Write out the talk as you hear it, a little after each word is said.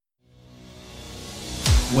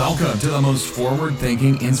Welcome to the most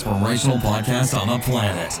forward-thinking, inspirational podcast on the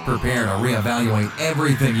planet. Prepare to reevaluate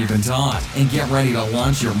everything you've been taught and get ready to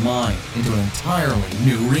launch your mind into an entirely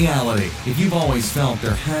new reality. If you've always felt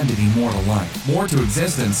there had to be more to life, more to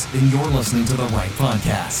existence, then you're listening to the right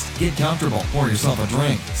podcast. Get comfortable, pour yourself a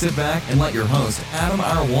drink, sit back, and let your host, Adam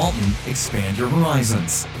R. Walton, expand your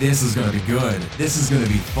horizons. This is going to be good. This is going to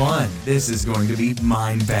be fun. This is going to be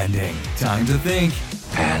mind-bending. Time to think.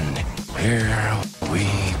 And here we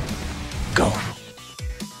go.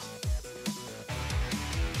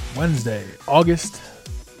 Wednesday, August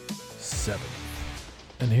 7th.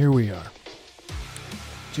 And here we are.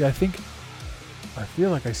 Gee, I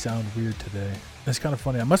feel like I sound weird today. It's kind of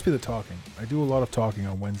funny. I must be the talking. I do a lot of talking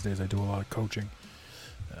on Wednesdays. I do a lot of coaching.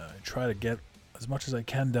 I try to get as much as I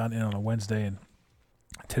can done in on a Wednesday. And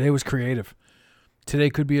today was creative. Today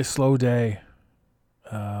could be a slow day.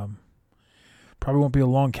 Probably won't be a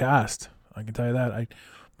long cast. I can tell you that.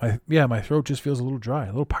 My throat just feels a little dry, a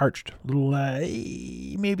little parched, a little.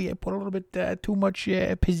 Maybe I put a little bit too much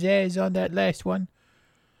pizzazz on that last one.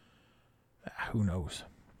 Who knows?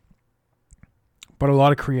 But a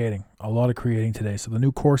lot of creating today. So the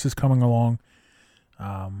new course is coming along.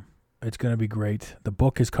 It's going to be great. The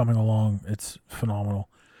book is coming along. It's phenomenal.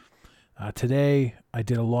 Today, I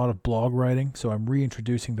did a lot of blog writing, so I'm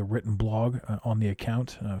reintroducing the written blog on the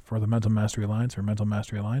account for the Mental Mastery Alliance or Mental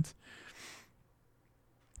Mastery Alliance.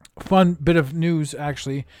 Fun bit of news,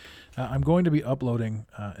 actually. I'm going to be uploading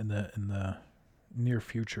in the near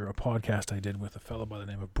future a podcast I did with a fellow by the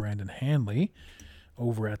name of Brandon Hanley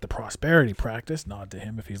over at the Prosperity Practice. Nod to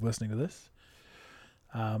him if he's listening to this.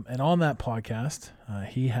 And on that podcast,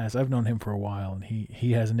 I've known him for a while, and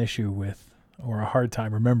he has an issue with, or a hard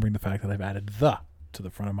time remembering the fact that I've added the to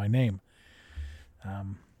the front of my name.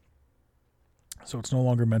 So it's no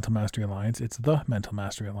longer Mental Mastery Alliance, it's the Mental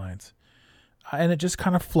Mastery Alliance. And it just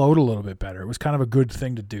kind of flowed a little bit better. It was kind of a good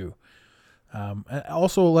thing to do. And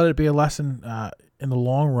also let it be a lesson in the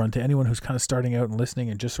long run to anyone who's kind of starting out and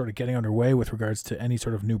listening and just sort of getting underway with regards to any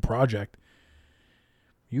sort of new project.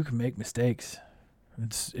 You can make mistakes.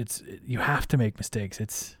 You have to make mistakes.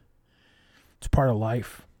 It's part of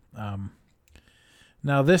life.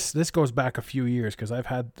 Now this goes back a few years because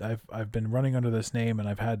I've been running under this name, and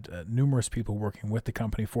I've had numerous people working with the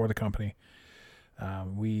company, for the company.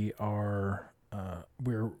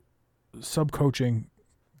 We're sub-coaching,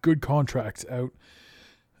 good contracts out,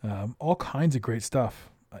 all kinds of great stuff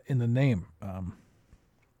in the name.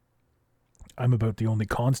 I'm about the only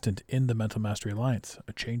constant in the Mental Mastery Alliance,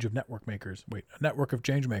 a network of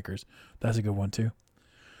change makers. That's a good one too.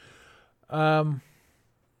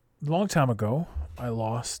 Long time ago, I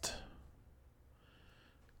lost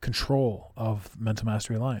control of Mental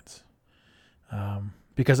Mastery Alliance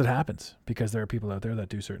because it happens. Because there are people out there that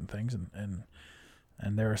do certain things, and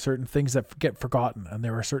there are certain things that get forgotten, and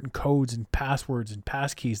there are certain codes and passwords and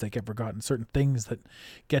passkeys that get forgotten, certain things that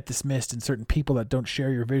get dismissed, and certain people that don't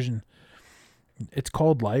share your vision. It's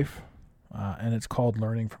called life, and it's called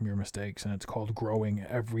learning from your mistakes, and it's called growing.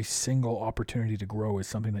 Every single opportunity to grow is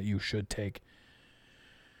something that you should take.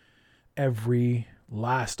 Every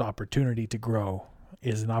last opportunity to grow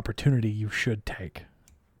is an opportunity you should take.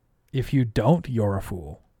 If you don't, you're a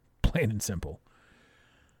fool. Plain and simple.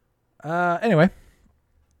 Anyway,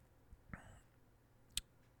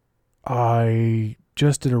 I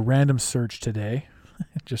just did a random search today,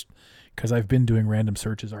 just because I've been doing random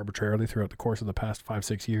searches arbitrarily throughout the course of the past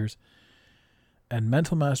 5-6 years, and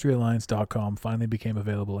mentalmasteryalliance.com finally became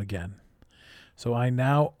available again. So I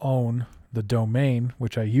now own the domain,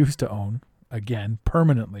 which I used to own, again,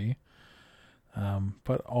 permanently,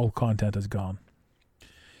 but all content is gone.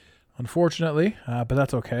 Unfortunately, but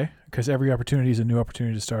that's okay, because every opportunity is a new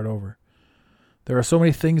opportunity to start over. There are so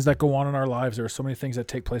many things that go on in our lives. There are so many things that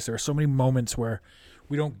take place. There are so many moments where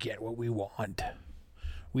we don't get what we want.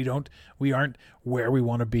 We aren't where we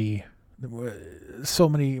want to be. So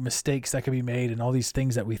many mistakes that can be made, and all these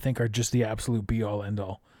things that we think are just the absolute be-all,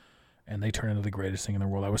 end-all. And they turn into the greatest thing in the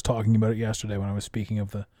world. I was talking about it yesterday when I was speaking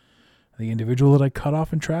of the individual that I cut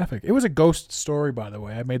off in traffic. It was a ghost story, by the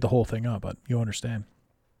way. I made the whole thing up, but you understand.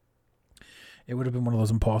 It would have been one of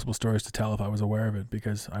those impossible stories to tell if I was aware of it,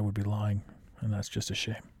 because I would be lying, and that's just a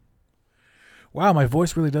shame. Wow, my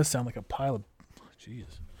voice really does sound like a pile of...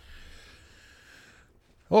 Jesus.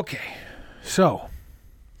 Okay, so,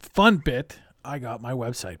 fun bit, I got my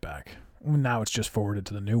website back. Now it's just forwarded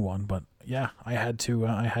to the new one, but yeah, I had to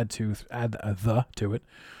add a the to it,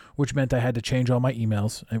 which meant I had to change all my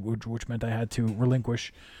emails, which meant I had to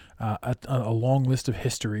relinquish a long list of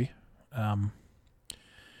history.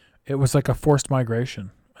 It was like a forced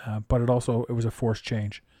migration, but it was a forced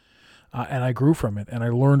change. And I grew from it, and I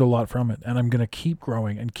learned a lot from it, and I'm going to keep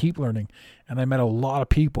growing and keep learning. And I met a lot of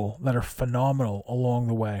people that are phenomenal along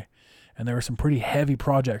the way. And there are some pretty heavy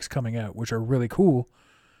projects coming out, which are really cool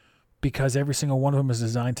because every single one of them is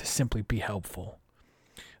designed to simply be helpful.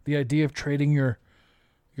 The idea of trading your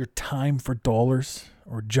time for dollars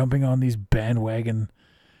or jumping on these bandwagon,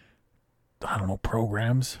 I don't know,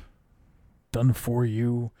 programs done for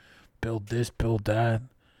you, build this, build that,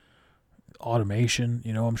 automation,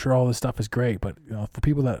 I'm sure all this stuff is great, but for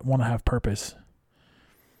people that want to have purpose,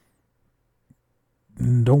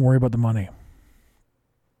 don't worry about the money.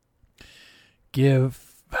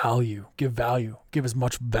 Give value, give as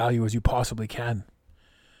much value as you possibly can,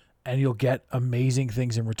 and you'll get amazing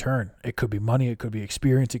things in return. It could be money, it could be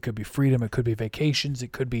experience, it could be freedom, it could be vacations,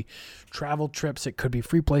 it could be travel trips, it could be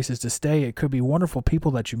free places to stay, it could be wonderful people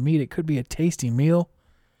that you meet, it could be a tasty meal.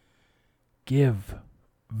 Give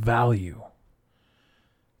value.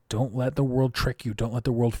 Don't let the world trick you. Don't let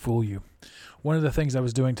the world fool you. One of the things I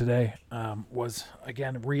was doing today was,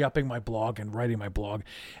 again, re-upping my blog and writing my blog.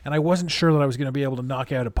 And I wasn't sure that I was going to be able to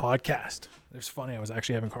knock out a podcast. It's funny. I was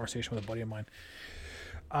actually having a conversation with a buddy of mine.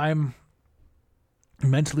 I'm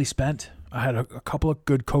mentally spent. I had a couple of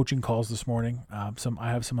good coaching calls this morning. I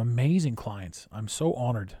have some amazing clients. I'm so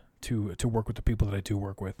honored to work with the people that I do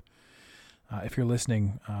work with. If you're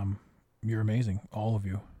listening, you're amazing, all of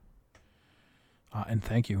you. And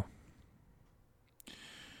thank you.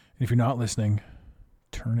 And if you're not listening,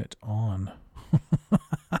 turn it on.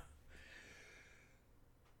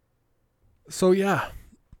 So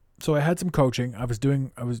I had some coaching.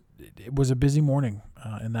 It was a busy morning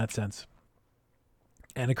in that sense,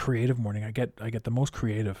 and a creative morning. I get the most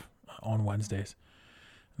creative on Wednesdays,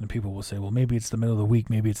 and people will say, well, maybe it's the middle of the week,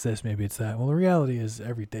 maybe it's this, maybe it's that. Well, the reality is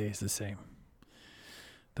every day is the same.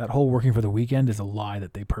 That whole working for the weekend is a lie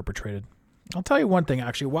that they perpetrated. I'll tell you one thing,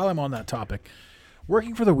 actually, while I'm on that topic.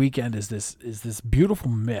 Working for the weekend is this beautiful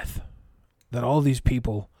myth that all these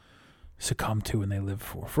people succumb to and they live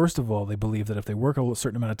for. First of all, they believe that if they work a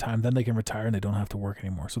certain amount of time, then they can retire and they don't have to work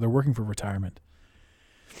anymore. So they're working for retirement.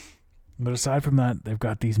 But aside from that, they've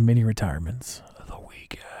got these mini retirements. The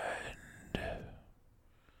weekend.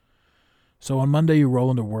 So on Monday, you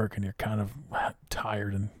roll into work and you're kind of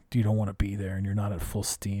tired and you don't want to be there and you're not at full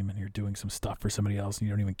steam and you're doing some stuff for somebody else and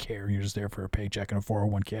you don't even care and you're just there for a paycheck and a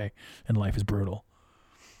 401k and life is brutal.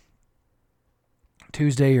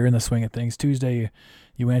 Tuesday, you're in the swing of things. Tuesday,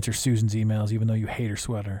 you answer Susan's emails even though you hate her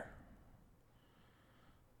sweater.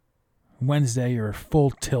 Wednesday, you're a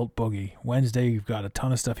full tilt boogie. Wednesday, you've got a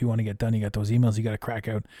ton of stuff you want to get done. You got those emails you got to crack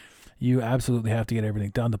out. You absolutely have to get everything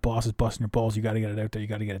done. The boss is busting your balls. You got to get it out there. You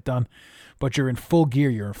got to get it done. But you're in full gear.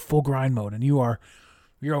 You're in full grind mode and you're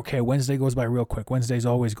okay. Wednesday goes by real quick. Wednesdays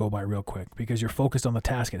always go by real quick because you're focused on the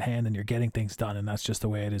task at hand and you're getting things done. And that's just the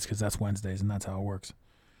way it is because that's Wednesdays and that's how it works.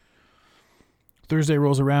 Thursday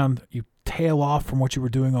rolls around. You tail off from what you were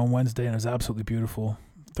doing on Wednesday and it's absolutely beautiful.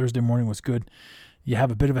 Thursday morning was good. You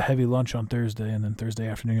have a bit of a heavy lunch on Thursday and then Thursday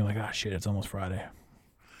afternoon you're like, shit, it's almost Friday.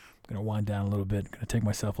 I'm going to wind down a little bit. I'm going to take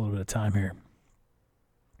myself a little bit of time here.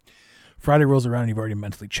 Friday rolls around and you've already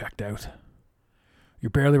mentally checked out. You're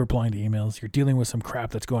barely replying to emails. You're dealing with some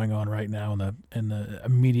crap that's going on right now and the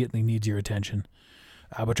immediately needs your attention.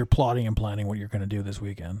 But you're plotting and planning what you're going to do this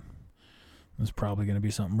weekend. It's probably going to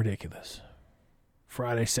be something ridiculous.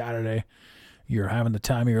 Friday, Saturday, you're having the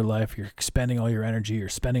time of your life. You're expending all your energy. You're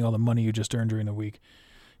spending all the money you just earned during the week.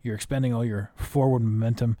 You're expending all your forward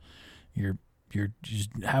momentum. You're just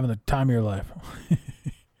having the time of your life.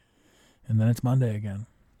 And then it's Monday again.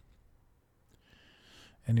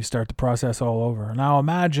 And you start the process all over. Now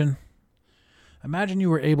imagine you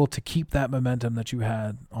were able to keep that momentum that you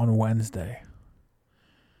had on Wednesday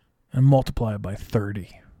and multiply it by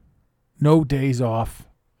 30. No days off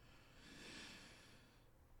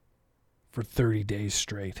for 30 days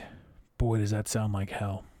straight. Boy, does that sound like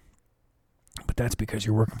hell. But that's because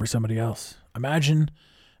you're working for somebody else. Imagine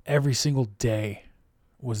every single day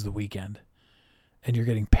was the weekend and you're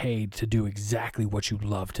getting paid to do exactly what you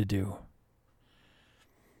love to do.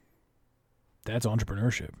 That's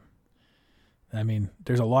entrepreneurship. I mean,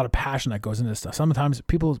 there's a lot of passion that goes into this stuff. Sometimes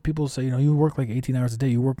people say, you work like 18 hours a day.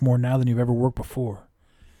 You work more now than you've ever worked before.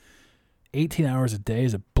 18 hours a day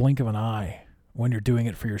is a blink of an eye when you're doing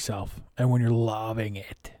it for yourself and when you're loving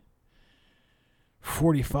it.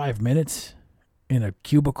 45 minutes in a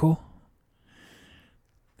cubicle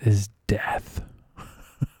is death.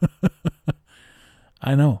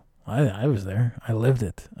 I know. I was there. I lived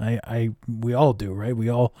it. We all do, right? We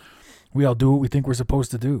all do what we think we're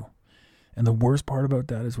supposed to do. And the worst part about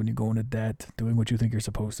that is when you go into debt doing what you think you're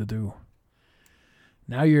supposed to do.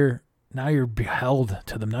 Now you're Now you're beheld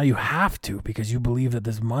to them. Now you have to, because you believe that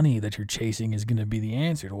this money that you're chasing is going to be the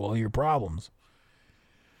answer to all your problems.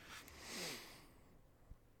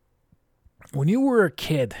 When you were a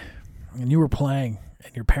kid and you were playing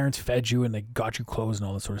and your parents fed you and they got you clothes and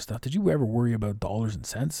all that sort of stuff, did you ever worry about dollars and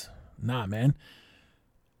cents? Nah, man.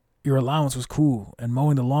 Your allowance was cool, and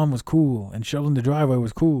mowing the lawn was cool, and shoveling the driveway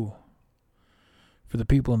was cool. For the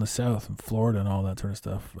people in the South and Florida and all that sort of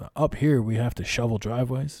stuff. Up here, we have to shovel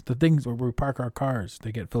driveways. The things where we park our cars,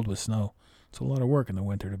 they get filled with snow. It's a lot of work in the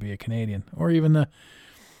winter to be a Canadian. Or even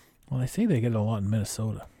I say they get it a lot in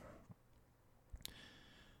Minnesota.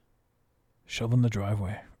 Shoveling the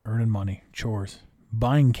driveway, earning money, chores,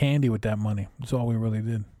 buying candy with that money. That's all we really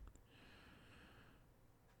did.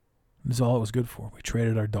 This is all it was good for. We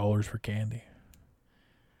traded our dollars for candy.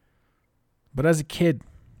 But as a kid,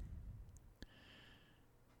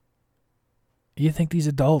 you think these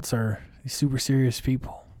adults are these super serious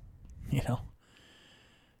people,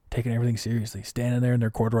 taking everything seriously, standing there in their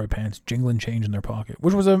corduroy pants, jingling change in their pocket,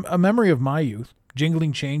 which was a memory of my youth,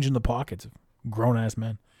 jingling change in the pockets of grown-ass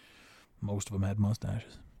men. Most of them had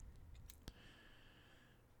mustaches.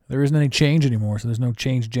 There isn't any change anymore, so there's no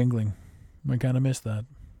change jingling. I kind of miss that.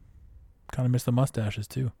 Kind of miss the mustaches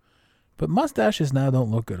too. But mustaches now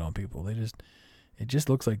don't look good on people. It just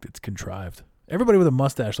looks like it's contrived. Everybody with a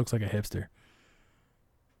mustache looks like a hipster.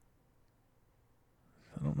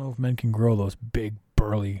 I don't know if men can grow those big,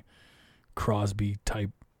 burly,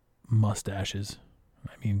 Crosby-type mustaches.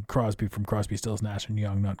 I mean, Crosby from Crosby, Stills, Nash and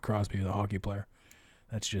Young, not Crosby, the hockey player.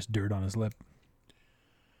 That's just dirt on his lip.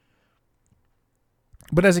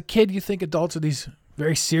 But as a kid, you think adults are these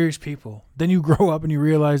very serious people. Then you grow up and you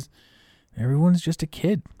realize everyone's just a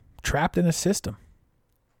kid, trapped in a system.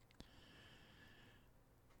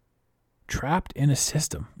 Trapped in a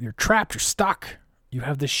system. You're trapped, you're stuck. You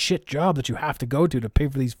have this shit job that you have to go to pay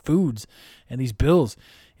for these foods and these bills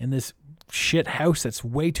in this shit house that's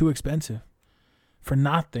way too expensive for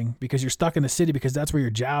nothing because you're stuck in the city because that's where your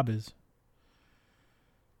job is.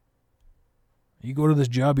 You go to this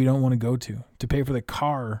job you don't want to go to pay for the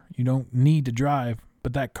car you don't need to drive,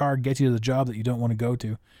 but that car gets you to the job that you don't want to go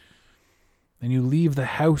to. And you leave the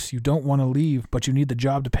house you don't want to leave, but you need the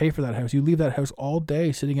job to pay for that house. You leave that house all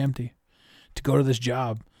day sitting empty to go to this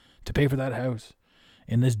job to pay for that house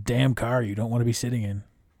in this damn car you don't want to be sitting in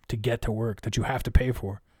to get to work that you have to pay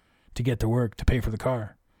for to get to work to pay for the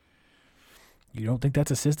car. You don't think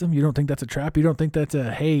that's a system? You don't think that's a trap? You don't think that's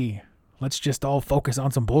a, hey, let's just all focus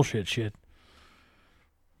on some bullshit shit?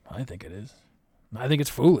 I think it is. I think it's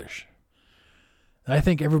foolish. I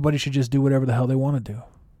think everybody should just do whatever the hell they want to do.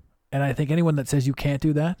 And I think anyone that says you can't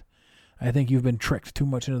do that, I think you've been tricked too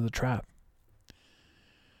much into the trap.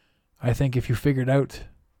 I think if you figured out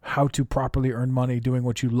how to properly earn money doing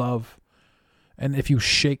what you love, and if you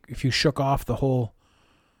shook off the whole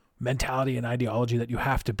mentality and ideology that you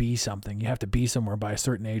have to be something, you have to be somewhere by a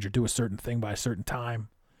certain age or do a certain thing by a certain time,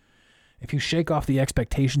 if you shake off the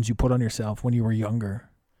expectations you put on yourself when you were younger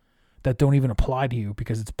that don't even apply to you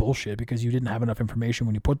because it's bullshit, because you didn't have enough information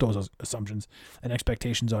when you put those assumptions and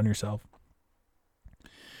expectations on yourself,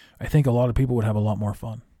 I think a lot of people would have a lot more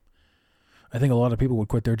fun. I think a lot of people would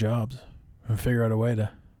quit their jobs and figure out a way to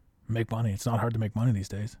make money. It's not hard to make money these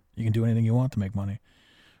days. You can do anything you want to make money.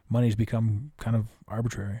 Money's become kind of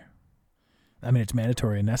arbitrary. I mean, it's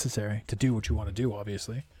mandatory and necessary to do what you want to do,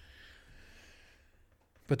 obviously.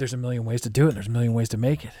 But there's a million ways to do it. And there's a million ways to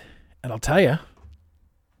make it. And I'll tell you,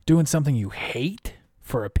 doing something you hate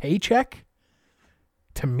for a paycheck,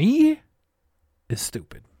 to me, is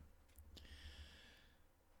stupid.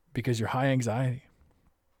 Because you're high anxiety.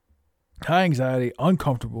 High anxiety,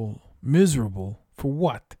 uncomfortable, miserable. For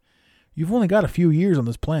what? You've only got a few years on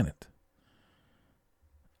this planet.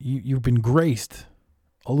 You've been graced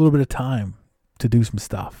a little bit of time to do some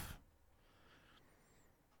stuff.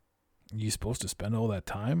 You're supposed to spend all that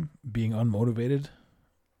time being unmotivated,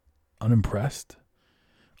 unimpressed,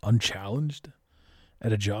 unchallenged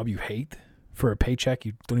at a job you hate for a paycheck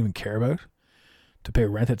you don't even care about, to pay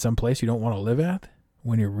rent at some place you don't want to live at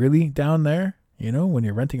when you're really down there, when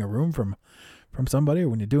you're renting a room from somebody, or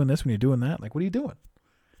when you're doing this, when you're doing that. Like, what are you doing?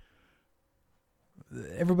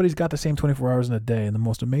 Everybody's got the same 24 hours in a day, and the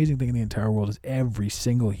most amazing thing in the entire world is every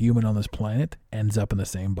single human on this planet ends up in the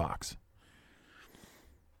same box.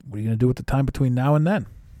 What are you going to do with the time between now and then?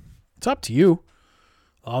 It's up to you.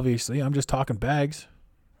 Obviously, I'm just talking bags.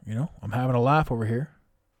 I'm having a laugh over here.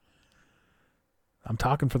 I'm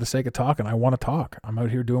talking for the sake of talking. I want to talk. I'm out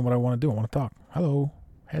here doing what I want to do. I want to talk. Hello.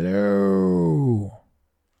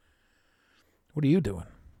 What are you doing?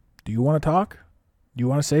 Do you want to talk? Do you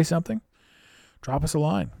want to say something? Drop us a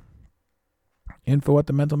line. Info at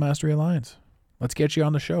the Mental Mastery Alliance. Let's get you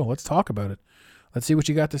on the show. Let's talk about it. Let's see what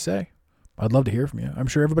you got to say. I'd love to hear from you. I'm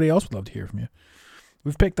sure everybody else would love to hear from you.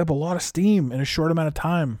 We've picked up a lot of steam in a short amount of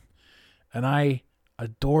time, and I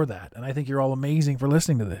adore that. And I think you're all amazing for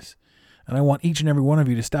listening to this. And I want each and every one of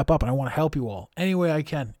you to step up, and I want to help you all any way I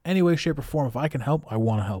can, any way, shape, or form. If I can help, I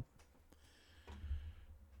want to help.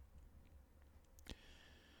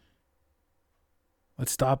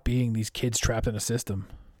 Let's stop being these kids trapped in a system.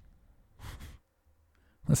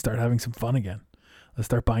 Let's start having some fun again. Let's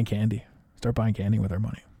start buying candy. Start buying candy with our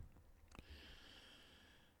money.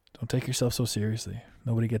 Don't take yourself so seriously.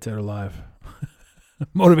 Nobody gets out alive.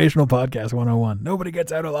 Motivational Podcast 101. Nobody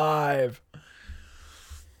gets out alive.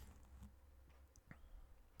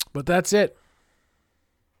 But that's it.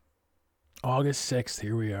 August 6th,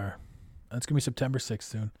 here we are. It's going to be September 6th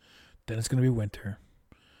soon. Then it's going to be winter.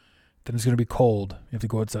 Then it's going to be cold. You have to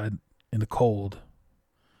go outside in the cold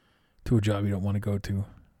to a job you don't want to go to,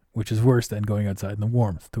 which is worse than going outside in the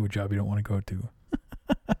warmth to a job you don't want to go to.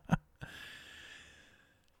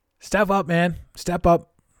 Step up, man. Step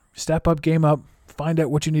up. Step up, game up. Find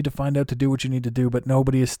out what you need to find out to do what you need to do, but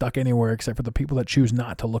nobody is stuck anywhere except for the people that choose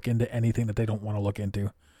not to look into anything that they don't want to look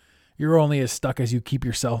into. You're only as stuck as you keep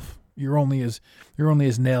yourself. You're only as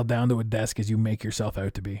nailed down to a desk as you make yourself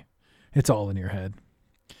out to be. It's all in your head.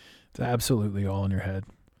 It's absolutely all in your head.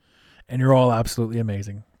 And you're all absolutely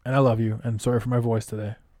amazing. And I love you. And sorry for my voice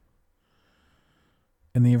today.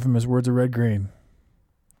 In the infamous words of Red Green,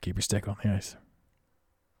 keep your stick on the ice.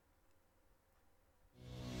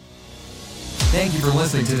 Thank you for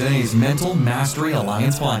listening to today's Mental Mastery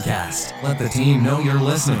Alliance podcast. Let the team know you're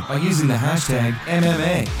listening by using the hashtag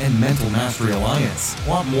MMA and Mental Mastery Alliance.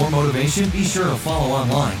 Want more motivation? Be sure to follow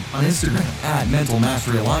online on Instagram at Mental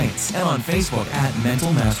Mastery Alliance and on Facebook at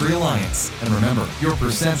Mental Mastery Alliance. And remember, your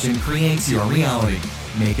perception creates your reality.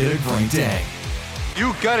 Make it a great day.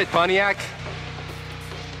 You got it, Pontiac.